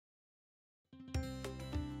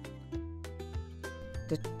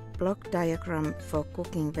The block diagram for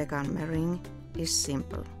cooking vegan meringue is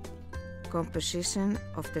simple. Composition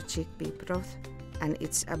of the chickpea broth and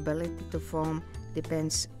its ability to foam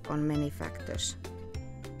depends on many factors.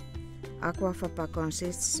 Aquafaba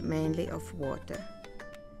consists mainly of water.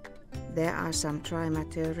 There are some dry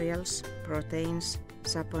materials, proteins,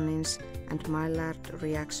 saponins and Maillard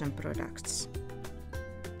reaction products.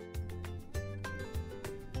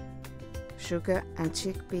 Sugar and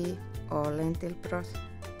chickpea or lentil broth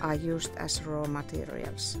are used as raw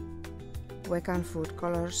materials. Vegan food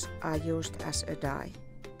colors are used as a dye.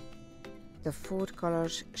 The food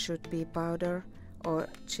colors should be powder or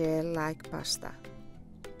gel-like pasta.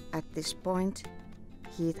 At this point,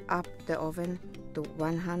 heat up the oven to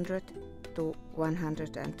 100 to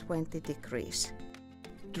 120 degrees.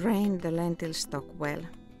 Drain the lentil stock well.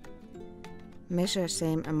 Measure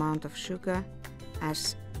same amount of sugar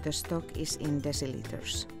as the stock is in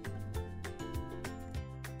deciliters.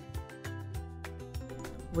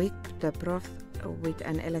 Whip the broth with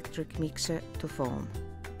an electric mixer to foam.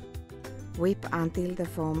 Whip until the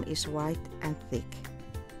foam is white and thick.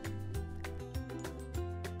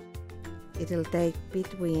 It will take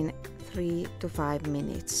between 3 to 5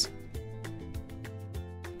 minutes.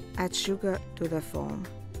 Add sugar to the foam.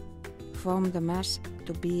 Foam the mass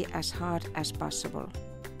to be as hard as possible.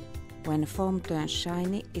 When foam turns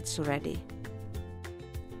shiny, it's ready.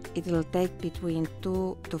 It will take between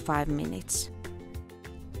 2 to 5 minutes.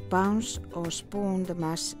 Bounce or spoon the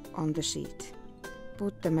mass on the sheet.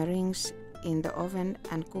 Put the meringues in the oven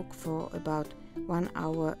and cook for about 1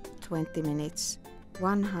 hour 20 minutes,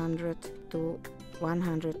 100 to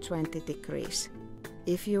 120 degrees.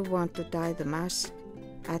 If you want to dye the mass,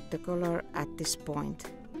 add the color at this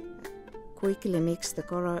point. Quickly mix the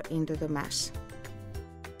color into the mass.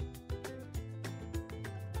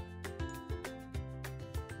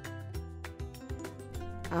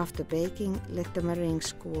 After baking, let the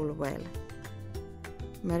meringues cool well.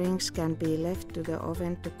 Meringues can be left to the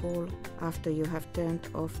oven to cool after you have turned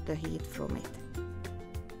off the heat from it.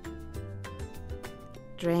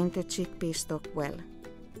 Drain the chickpea stock well.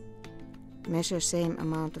 Measure same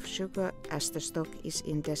amount of sugar as the stock is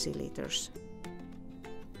in deciliters.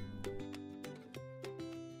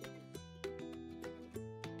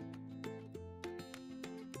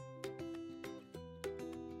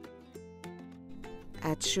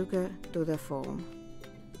 Add sugar to the foam.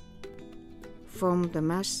 Foam the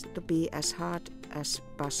mass to be as hard as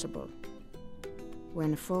possible.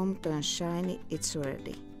 When foam turns shiny, it's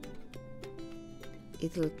ready.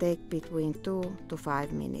 It will take between 2 to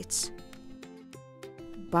 5 minutes.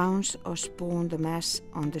 Bounce or spoon the mass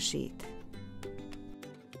on the sheet.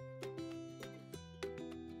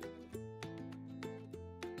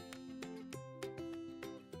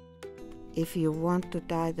 If you want to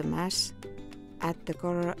dye the mass, add the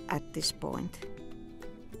color at this point.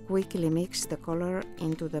 Quickly mix the color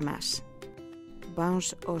into the mass.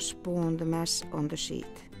 Bounce or spoon the mass on the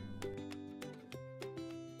sheet.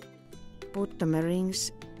 Put the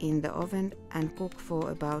meringues in the oven and cook for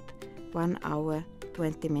about 1 hour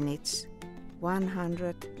 20 minutes,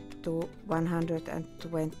 100 to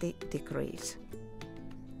 120 degrees.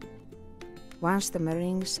 Once the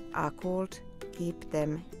meringues are cooled, keep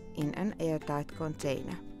them in an airtight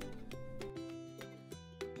container.